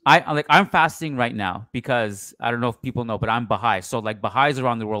 look, I'm fasting right now because I don't know if people know, but I'm Baha'i. So like Baha'is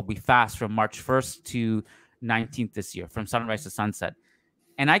around the world, we fast from March 1st to 19th this year, from sunrise to sunset.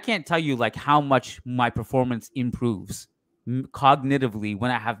 And I can't tell you like how much my performance improves cognitively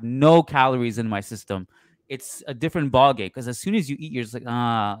when I have no calories in my system. It's a different ballgame because as soon as you eat, you're just like,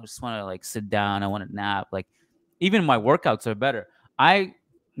 I just want to like sit down. I want to nap. Like even my workouts are better.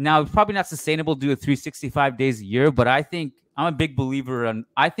 Now it's probably not sustainable to do it 365 days a year, but I think I'm a big believer and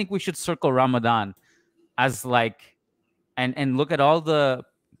I think we should circle Ramadan as like, and look at all the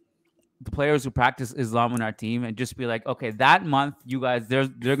players who practice Islam on our team and just be like, okay, that month, you guys, they're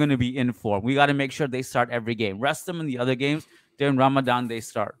going to be in form. We got to make sure they start every game. Rest them in the other games. During Ramadan, they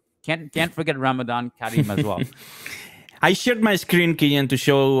start. Can't forget Ramadan Kareem as well. I shared my screen, Kiyan, to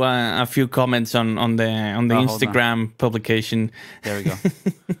show a few comments on the Instagram publication. There we go.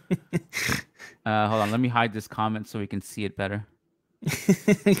 Hold on. Let me hide this comment so we can see it better.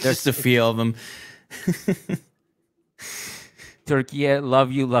 There's a few of them. Turkey,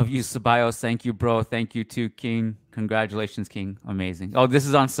 love you, Ceballos. Thank you, bro. Thank you too, King. Congratulations, King. Amazing. Oh, this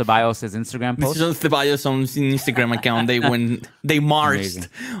is on Ceballos' Instagram post. This is on Ceballos' Instagram account. They marched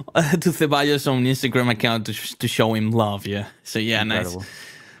to Ceballos' Instagram account to show him love. Yeah. So yeah, incredible. Nice.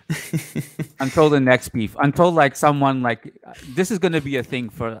 Until the next beef. Until like someone like this is going to be a thing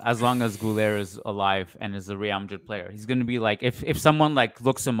for as long as Guler is alive and is a Real Madrid player. He's going to be like if someone like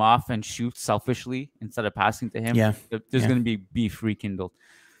looks him off and shoots selfishly instead of passing to him. There's going to be beef rekindled.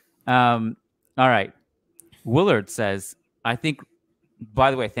 All right. Willard says, I think.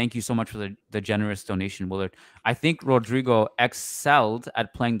 By the way, thank you so much for the generous donation, Willard. I think Rodrygo excelled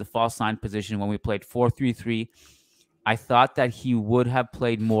at playing the false nine position when we played 4-3-3. I thought that he would have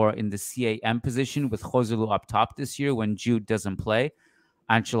played more in the CAM position with Joselu up top this year when Jude doesn't play.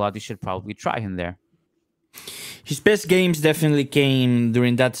 Ancelotti should probably try him there. His best games definitely came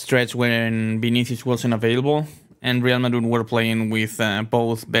during that stretch when Vinicius wasn't available and Real Madrid were playing with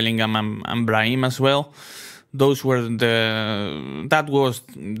both Bellingham and Brahim as well. That was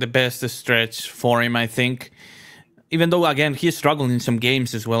the best stretch for him, I think. Even though, again, he struggled in some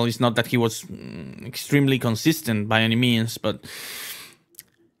games as well. It's not that he was extremely consistent by any means, but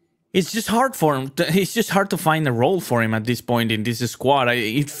it's just hard for him. It's just hard to find a role for him at this point in this squad.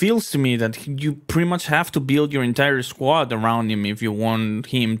 It feels to me that you pretty much have to build your entire squad around him if you want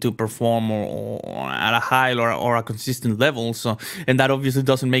him to perform or at a high or a consistent level. So, and that obviously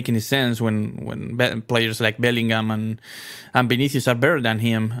doesn't make any sense when players like Bellingham and Vinicius are better than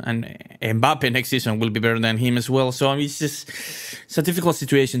him, and Mbappe next season will be better than him as well. So it's a difficult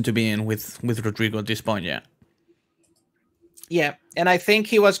situation to be in with Rodrygo at this point. Yeah. Yeah, and I think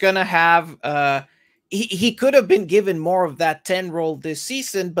he was going to have he could have been given more of that 10 role this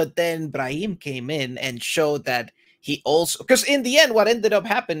season, but then Brahim came in and showed that he also, because in the end what ended up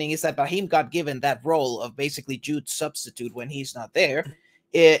happening is that Brahim got given that role of basically Jude's substitute when he's not there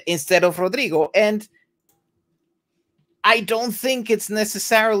instead of Rodrygo. And I don't think it's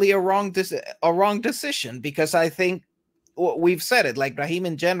necessarily a wrong decision, because I think we've said it, like Brahim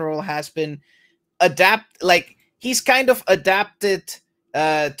in general has been he's kind of adapted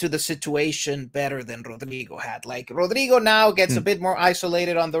to the situation better than Rodrygo had. Like Rodrygo now gets a bit more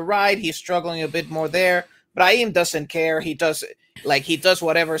isolated on the right. He's struggling a bit more there. Brahim doesn't care. He does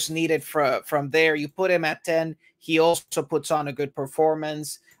whatever's needed from there. You put him at 10. He also puts on a good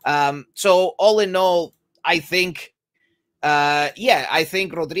performance. So all in all, I think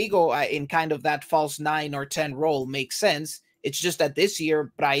Rodrygo in kind of that false 9 or 10 role makes sense. It's just that this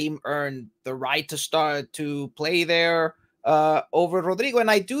year Brahim earned the right to start to play there over Rodrygo, and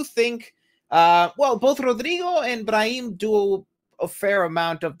I do think both Rodrygo and Brahim do a fair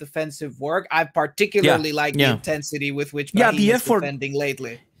amount of defensive work. I particularly like the intensity with which Brahim is defending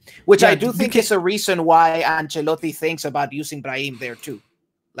lately, which I do think is a reason why Ancelotti thinks about using Brahim there too.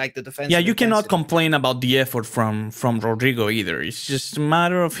 Like the defense. Yeah, you cannot complain about the effort from Rodrygo either. It's just a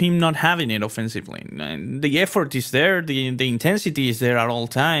matter of him not having it offensively. And the effort is there, the intensity is there at all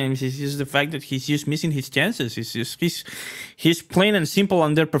times. It's just the fact that he's just missing his chances. He's plain and simple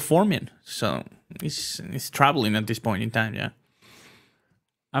underperforming. So he's traveling at this point in time. Yeah.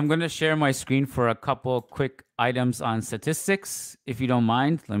 I'm going to share my screen for a couple quick items on statistics, if you don't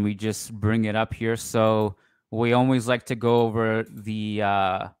mind. Let me just bring it up here. So we always like to go over the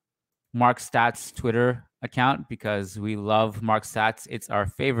Mark Stats Twitter account because we love Mark Stats. It's our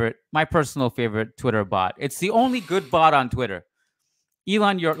favorite, my personal favorite Twitter bot. It's the only good bot on Twitter.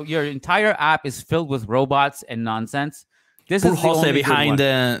 Elon, your entire app is filled with robots and nonsense. This Poor is the Jose only behind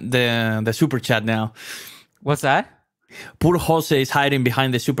the super chat now. What's that? Poor Jose is hiding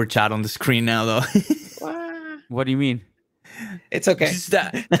behind the super chat on the screen now, though. What do you mean? It's okay.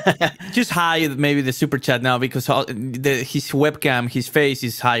 Just hide maybe the super chat now because his webcam, his face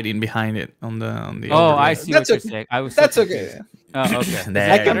is hiding behind it on the. I see what you're saying. That's okay. Oh,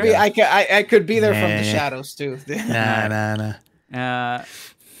 okay. I could be there from the shadows too. Nah.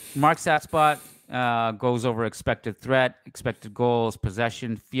 Mark Satspot goes over expected threat, expected goals,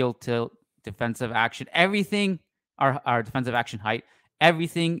 possession, field tilt, defensive action, everything. Our defensive action height,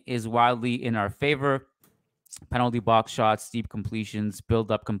 everything is wildly in our favor. Penalty box shots, deep completions,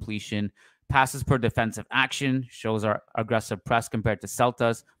 build-up completion, passes per defensive action, shows our aggressive press compared to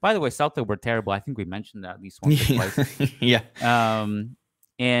Celta's. By the way, Celta were terrible. I think we mentioned that at least once or twice. Yeah.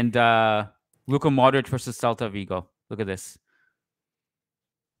 And Luka Modric versus Celta Vigo. Look at this.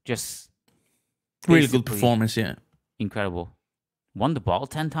 Just really good performance, yeah. Incredible. Won the ball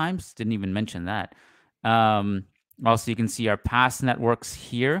 10 times? Didn't even mention that. Also, you can see our pass networks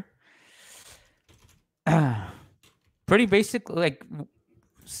here. Pretty basic, like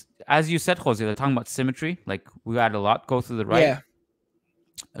as you said, Jose, they're talking about symmetry. Like we had a lot go through the right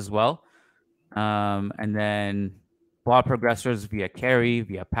as well. And then ball progressors via carry,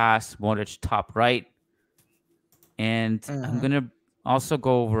 via pass, Modric top right. And I'm going to also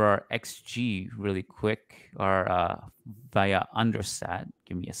go over our XG really quick, or via understat.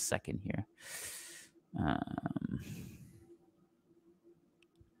 Give me a second here.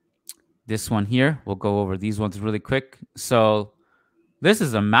 This one here, we'll go over these ones really quick. So this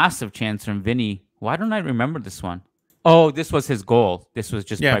is a massive chance from Vinny. Why don't I remember this one? Oh, this was his goal. This was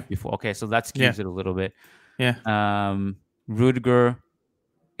just right before. Okay, so that skews it a little bit. Yeah. Rudiger.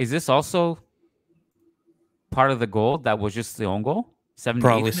 Is this also part of the goal that was just the own goal?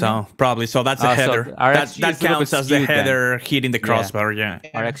 Probably so. That's a header. So that counts as the header hitting the crossbar. Yeah.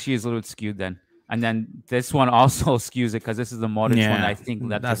 Our XG is a little bit skewed then. And then this one also skews it because this is the Modric one. I think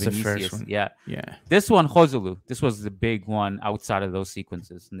that's the Vinicius. One. Yeah. This one, Joselu. This was the big one outside of those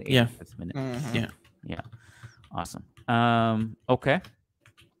sequences in the 85th minute. Yeah. Awesome. Okay.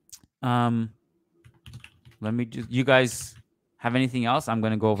 Let me just. You guys have anything else? I'm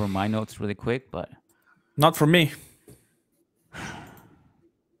gonna go over my notes really quick, but not for me. I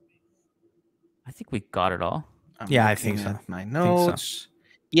think we got it all. I think so. My notes.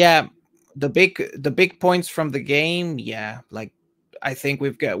 Yeah. The big points from the game, like I think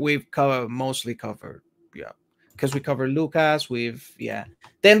we've mostly covered, because we covered Lucas.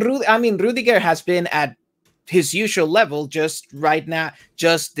 Then Rudiger has been at his usual level. Just right now,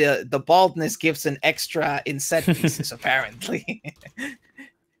 just the baldness gives an extra in set pieces apparently.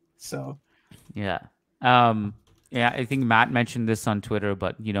 So, I think Matt mentioned this on Twitter,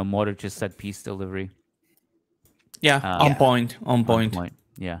 but Modric just said piece delivery. On point.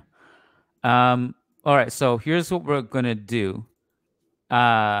 Yeah. All right, so here's what we're gonna do.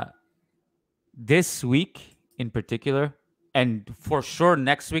 This week in particular, and for sure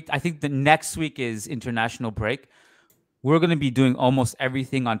next week, I think the next week is international break. We're gonna be doing almost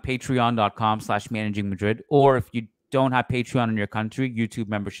everything on patreon.com/Managing Madrid, or if you don't have Patreon in your country, YouTube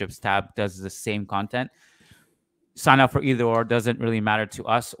memberships tab does the same content. Sign up for either or, doesn't really matter to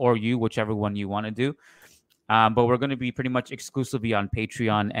us or you, whichever one you want to do. But we're going to be pretty much exclusively on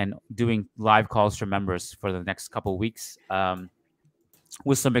Patreon and doing live calls for members for the next couple of weeks,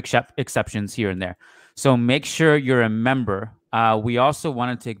 with some exceptions here and there. So make sure you're a member. We also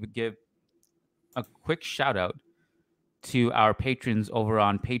wanted to give a quick shout out to our patrons over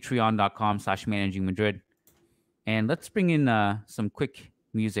on patreon.com/Managing Madrid. And let's bring in some quick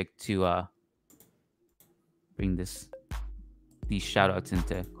music to bring these shout outs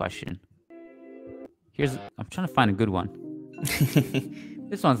into question. I'm trying to find a good one.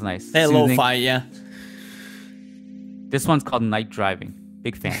 This one's nice. Hey, lo-fi, yeah. This one's called Night Driving.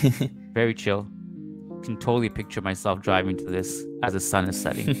 Big fan. Very chill. Can totally picture myself driving to this as the sun is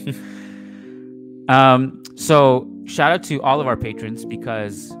setting. So shout out to all of our patrons,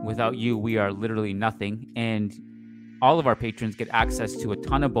 because without you, we are literally nothing. And all of our patrons get access to a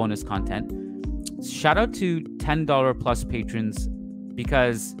ton of bonus content. Shout out to $10 plus patrons,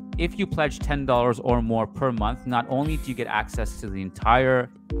 because if you pledge $10 or more per month, not only do you get access to the entire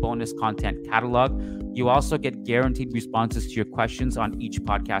bonus content catalog, you also get guaranteed responses to your questions on each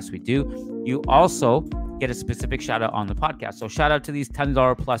podcast we do. You also get a specific shout out on the podcast. So shout out to these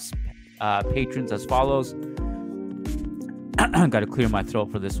 $10 plus patrons as follows. Got to clear my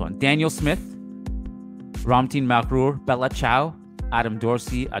throat for this one. Daniel Smith, Ramtin Makrur, Bella Chow, Adam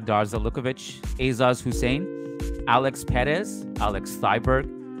Dorsey, Adar Zalukovic, Azaz Hussein, Alex Perez, Alex Thyberg,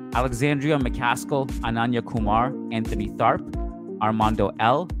 Alexandria McCaskill, Ananya Kumar, Anthony Tharp, Armando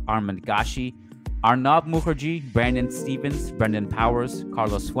L, Armand Gashi, Arnab Mukherjee, Brandon Stevens, Brendan Powers,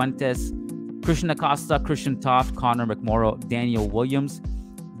 Carlos Fuentes, Christian Acosta, Christian Toft, Connor McMorrow, Daniel Williams,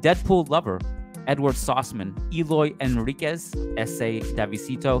 Deadpool Lover, Edward Sossman, Eloy Enriquez, S.A.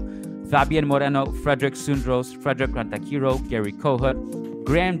 Davisito, Fabian Moreno, Frederick Sundros, Frederick Rantakiro, Gary Kohut,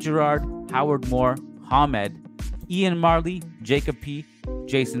 Graham Gerard, Howard Moore, Hamed, Ian Marley, Jacob P.,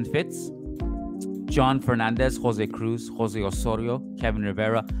 Jason Fitz, John Fernandez, Jose Cruz, Jose Osorio, Kevin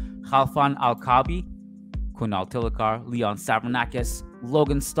Rivera, Khalfan Al-Kabi, Kunal Tilakar, Leon Savernakis,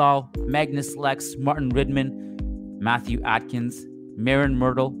 Logan Stahl, Magnus Lex, Martin Ridman, Matthew Atkins, Marin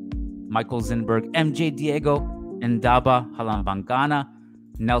Myrtle, Michael Zinberg, MJ Diego, Ndaba Halambangana,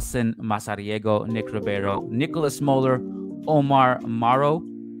 Nelson Masariego, Nick Ribeiro, Nicholas Moeller, Omar Maro,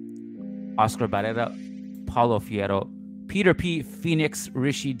 Oscar Barrera, Paulo Fierro, Peter P. Phoenix,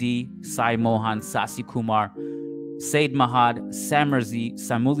 Rishi D, Sai Mohan, Sasi Kumar, Said Mahad, Samerzi,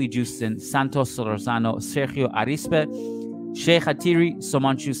 Samuli Justin, Santos Solorzano, Sergio Arispe, Sheikh Hatiri,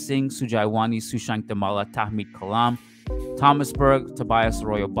 Somanchu Singh, Sujaiwani, Sushank Damala, Tahmid Kalam, Thomas Berg, Tobias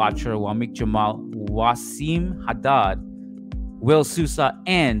Royal Botcher, Wamik Jamal, Wasim Haddad, Will Sousa,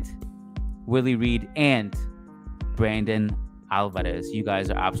 and Willie Reed, and Brandon Alvarez. You guys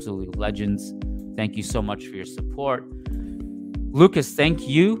are absolutely legends. Thank you so much for your support. Lucas, thank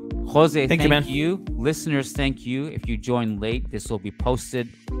you. Jose, thank you. Listeners, thank you. If you joined late, this will be posted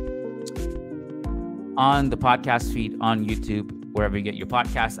on the podcast feed on YouTube, wherever you get your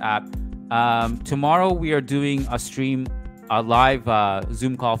podcast app. Tomorrow, we are doing a live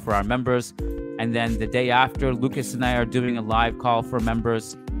Zoom call for our members. And then the day after, Lucas and I are doing a live call for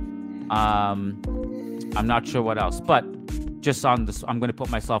members. I'm not sure what else, but just on this, I'm going to put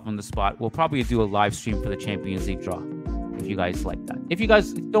myself on the spot. We'll probably do a live stream for the Champions League draw, if you guys like that. If you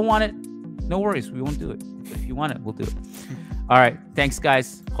guys don't want it, no worries. We won't do it. If you want it, we'll do it. All right. Thanks,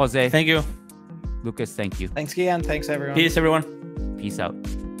 guys. Jose. Thank you. Lucas, thank you. Thanks, Kiyan. Thanks, everyone. Peace, everyone. Peace out.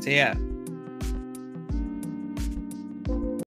 See ya.